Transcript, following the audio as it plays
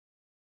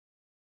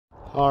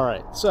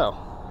Alright, so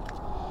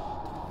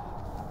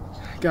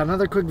got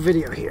another quick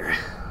video here.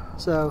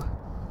 So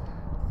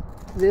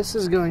this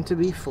is going to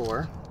be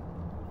for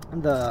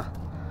the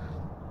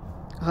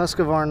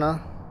Husqvarna,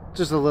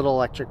 just a little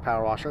electric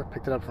power washer.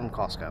 Picked it up from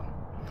Costco.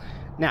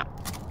 Now,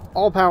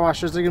 all power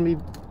washers are going to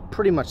be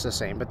pretty much the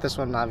same, but this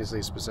one obviously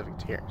is specific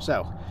to here.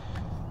 So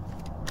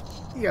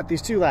you got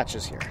these two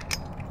latches here.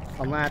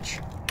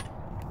 Unlatch,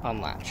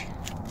 unlatch.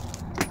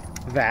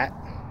 That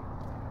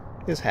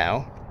is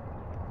how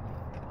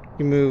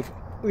you move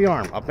the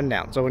arm up and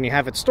down. So when you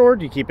have it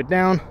stored, you keep it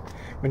down.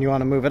 When you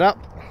want to move it up,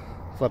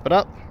 flip it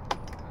up,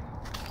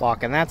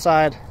 lock in that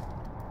side,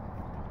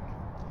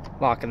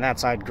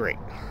 great.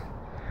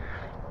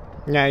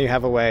 Now you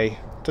have a way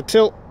to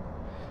tilt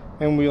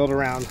and wheel it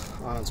around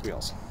on its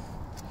wheels.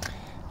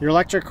 Your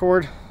electric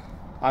cord,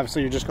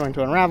 obviously you're just going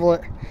to unravel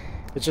it.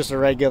 It's just a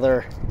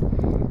regular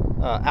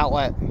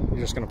outlet.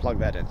 You're just going to plug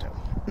that into.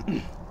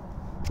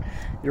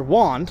 Your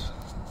wand,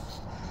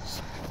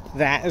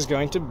 that is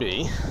going to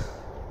be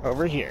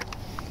over here.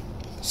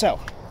 So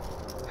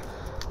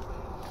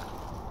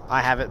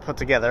I have it put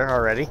together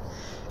already.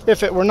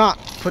 If it were not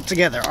put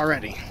together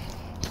already,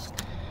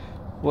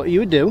 what you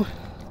would do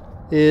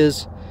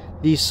is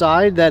the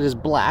side that is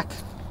black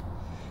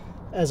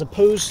as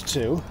opposed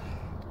to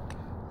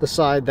the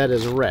side that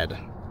is red.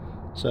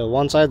 So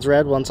one side's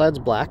red, one side's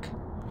black.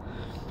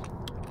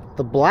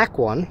 The black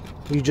one,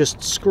 you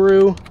just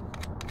screw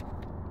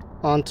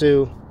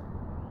onto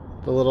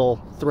the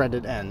little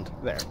threaded end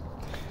there.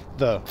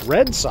 The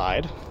red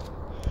side,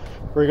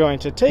 we're going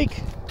to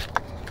take,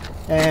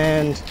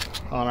 and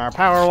on our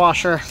power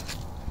washer,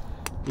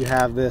 you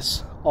have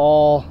this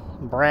all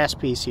brass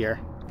piece here.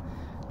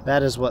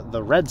 That is what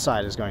the red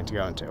side is going to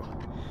go into.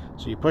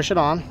 So you push it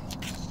on.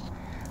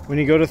 When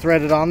you go to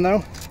thread it on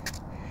though,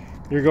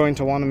 you're going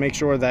to want to make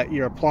sure that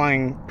you're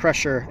applying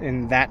pressure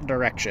in that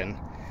direction.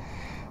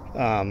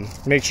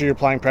 Make sure you're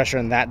applying pressure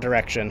in that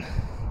direction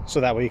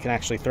so that way you can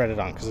actually thread it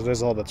on, because it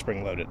is a little bit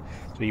spring loaded.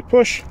 So you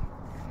push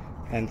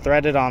and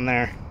thread it on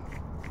there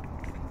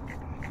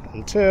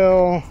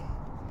until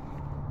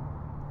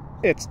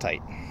it's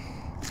tight.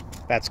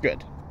 That's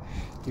good.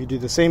 You do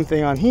the same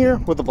thing on here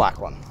with the black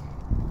one.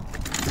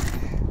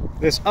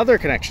 This other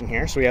connection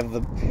here, so we have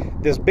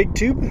this big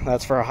tube,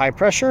 that's for a high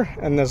pressure,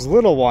 and this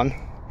little one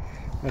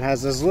that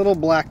has this little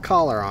black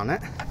collar on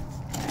it.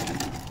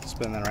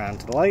 Spin that around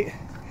to the light.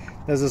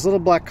 There's this little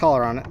black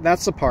collar on it.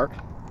 That's the part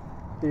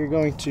that you're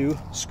going to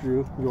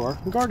screw your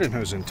garden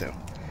hose into.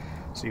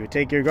 So you would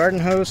take your garden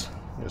hose,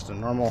 just a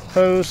normal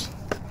hose.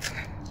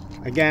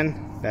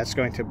 Again, that's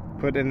going to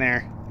put in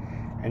there,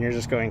 and you're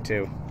just going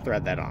to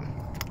thread that on.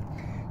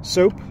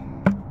 Soap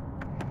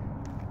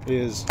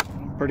is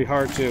pretty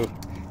hard to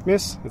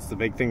miss. It's the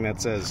big thing that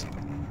says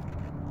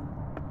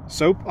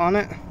soap on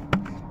it.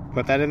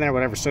 Put that in there,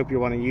 whatever soap you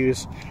want to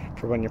use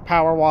for when you're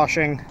power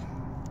washing.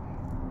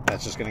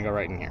 That's just going to go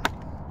right in here.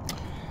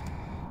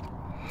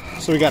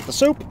 So we got the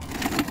soap,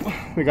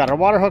 we got our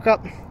water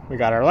hookup, we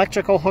got our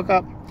electrical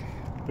hookup,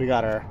 we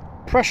got our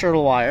pressure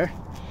wire.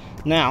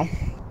 Now,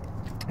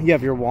 you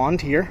have your wand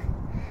here.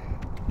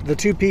 The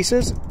two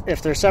pieces,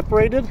 if they're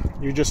separated,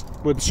 you just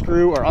would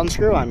screw or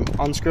unscrew. I'm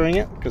unscrewing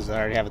it because I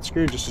already have it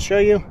screwed just to show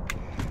you.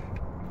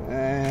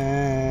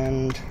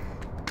 And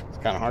it's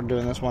kind of hard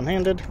doing this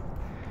one-handed.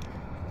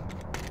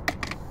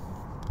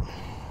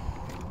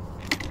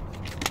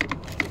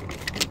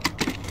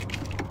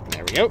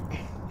 There we go.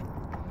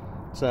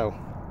 So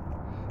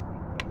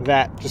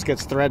that just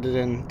gets threaded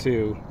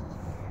into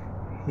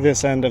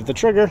this end of the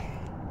trigger.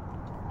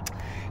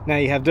 Now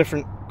you have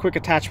different quick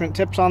attachment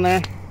tips on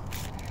there,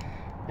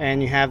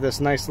 and you have this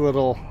nice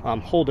little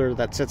holder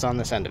that sits on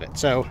this end of it.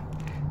 So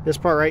this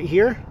part right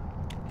here,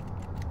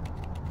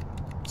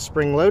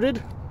 spring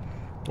loaded.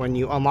 When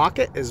you unlock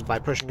it is by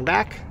pushing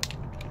back,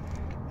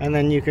 and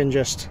then you can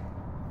just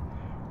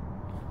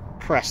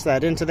press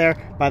that into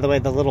there. By the way,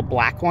 the little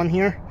black one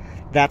here,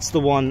 that's the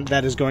one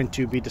that is going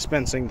to be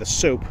dispensing the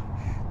soap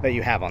that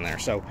you have on there.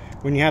 So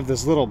when you have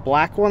this little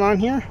black one on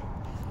here,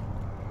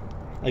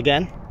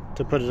 again,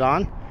 to put it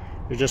on,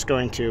 you're just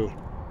going to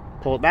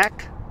pull it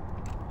back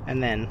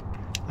and then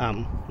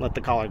let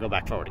the collar go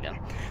back forward again.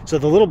 So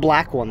the little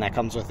black one that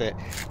comes with it,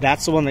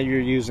 that's the one that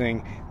you're using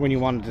when you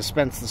want to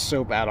dispense the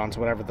soap out onto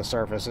whatever the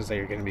surface is that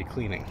you're going to be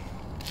cleaning.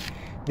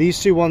 These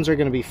two ones are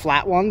going to be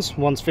flat ones.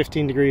 One's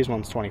 15 degrees,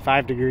 one's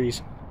 25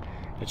 degrees.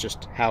 It's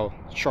just how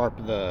sharp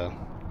the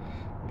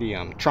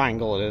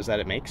triangle it is that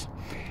it makes.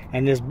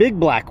 And this big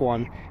black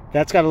one,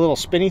 that's got a little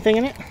spinny thing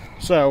in it.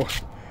 So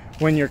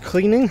when you're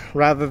cleaning,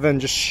 rather than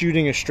just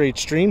shooting a straight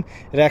stream,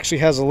 it actually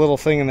has a little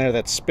thing in there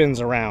that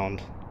spins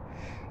around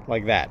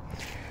like that.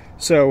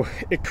 So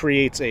it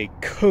creates a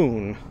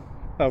cone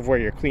of where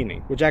you're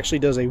cleaning, which actually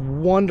does a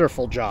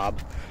wonderful job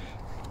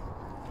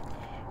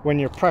when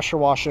you're pressure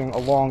washing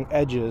along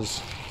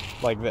edges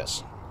like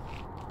this.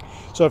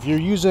 So if you're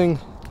using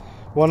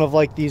one of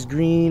like these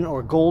green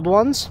or gold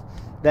ones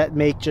that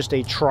make just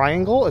a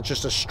triangle, it's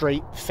just a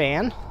straight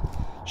fan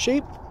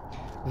shape,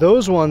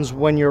 those ones,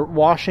 when you're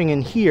washing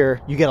in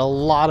here, you get a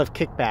lot of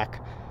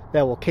kickback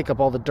that will kick up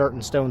all the dirt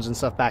and stones and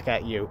stuff back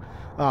at you,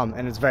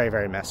 and it's very,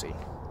 very messy.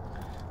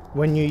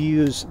 When you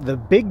use the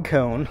big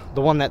cone,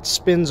 the one that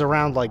spins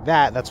around like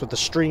that, that's what the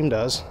stream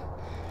does.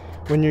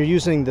 When you're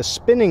using the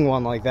spinning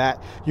one like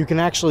that, you can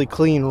actually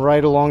clean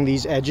right along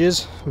these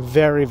edges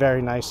very,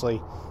 very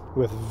nicely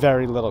with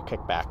very little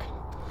kickback.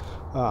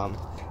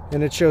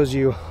 And it shows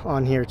you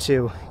on here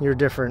too, your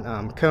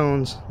different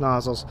cones,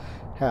 nozzles,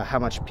 how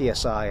much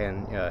PSI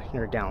and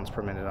your gallons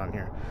per minute on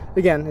here.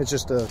 Again, it's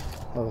just a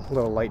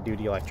little light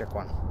duty electric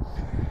one.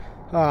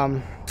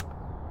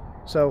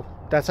 So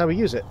that's how we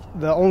use it.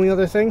 The only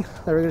other thing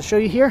that we're going to show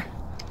you here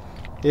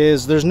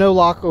is there's no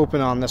lock open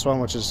on this one,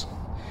 which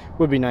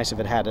would be nice if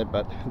it had it,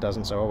 but it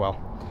doesn't, so oh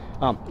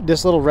well.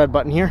 This little red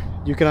button here,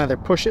 you can either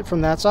push it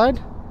from that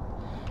side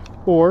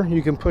or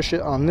you can push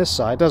it on this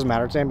side. Doesn't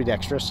matter, it's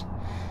ambidextrous.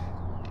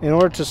 In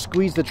order to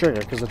squeeze the trigger,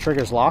 because the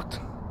trigger's locked,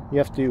 you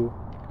have to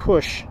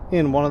push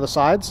in one of the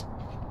sides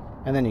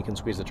and then you can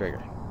squeeze the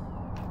trigger.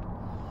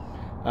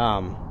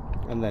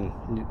 And then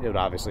it would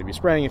obviously be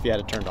spraying if you had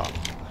it turned on.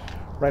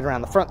 Right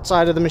around the front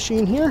side of the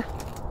machine here,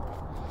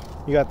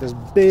 you got this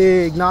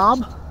big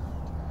knob.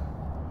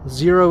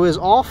 0 is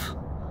off,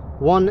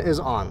 1 is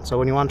on. So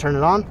when you want to turn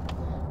it on,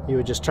 you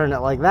would just turn it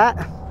like that.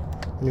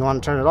 When you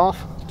want to turn it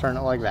off, turn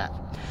it like that.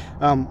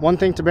 One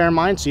thing to bear in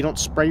mind, so you don't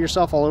spray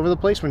yourself all over the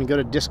place when you go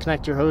to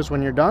disconnect your hose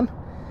when you're done.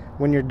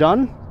 When you're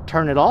done,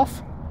 turn it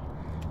off.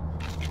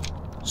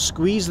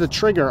 Squeeze the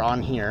trigger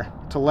on here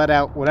to let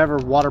out whatever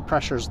water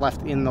pressure is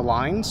left in the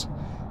lines.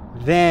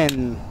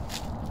 Then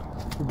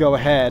go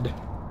ahead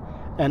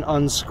and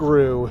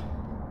unscrew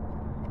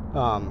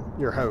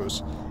your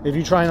hose. If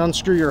you try and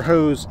unscrew your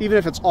hose, even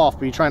if it's off,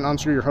 but you try and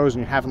unscrew your hose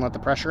and you haven't let the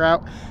pressure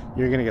out,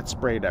 you're going to get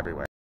sprayed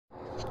everywhere.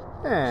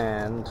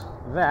 And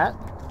that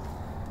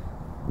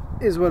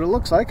is what it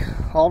looks like,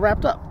 all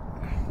wrapped up.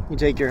 You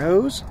take your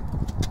hose.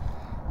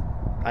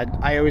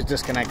 I always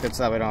disconnect it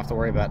so that way I don't have to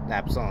worry about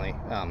absolutely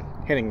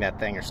hitting that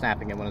thing or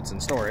snapping it when it's in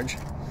storage.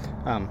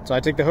 So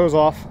I take the hose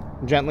off,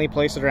 gently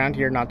place it around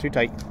here, not too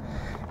tight.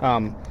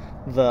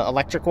 The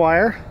electric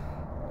wire,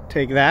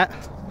 take that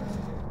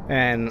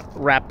and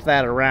wrap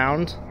that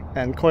around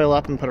and coil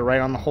up and put it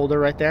right on the holder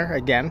right there.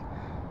 Again,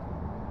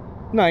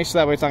 nice,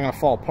 that way it's not going to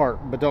fall apart,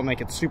 but don't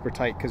make it super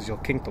tight because you'll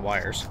kink the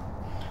wires.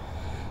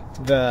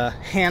 The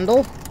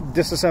handle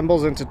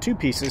disassembles into 2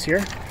 pieces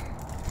here.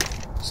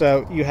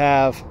 So you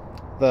have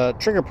the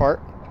trigger part,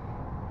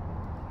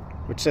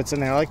 which sits in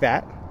there like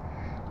that.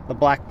 The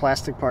black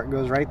plastic part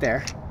goes right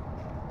there.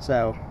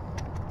 So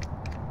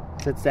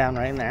sits down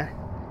right in there.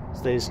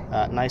 Stays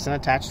nice and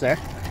attached there,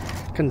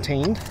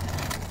 contained.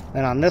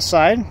 And on this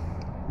side,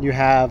 you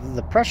have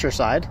the pressure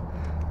side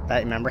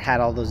that, remember, had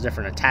all those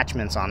different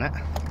attachments on it.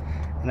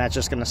 And that's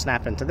just going to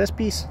snap into this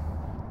piece.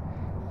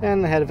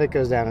 And the head of it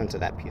goes down into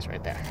that piece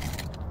right there.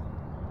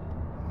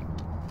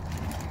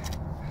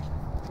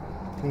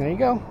 And there you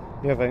go.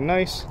 You have a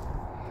nice,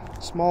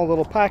 small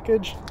little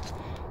package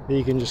that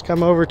you can just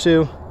come over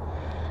to,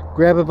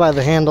 grab it by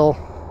the handle,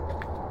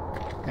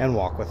 and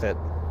walk with it.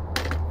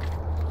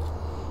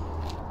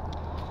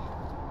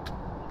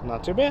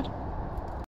 Not too bad.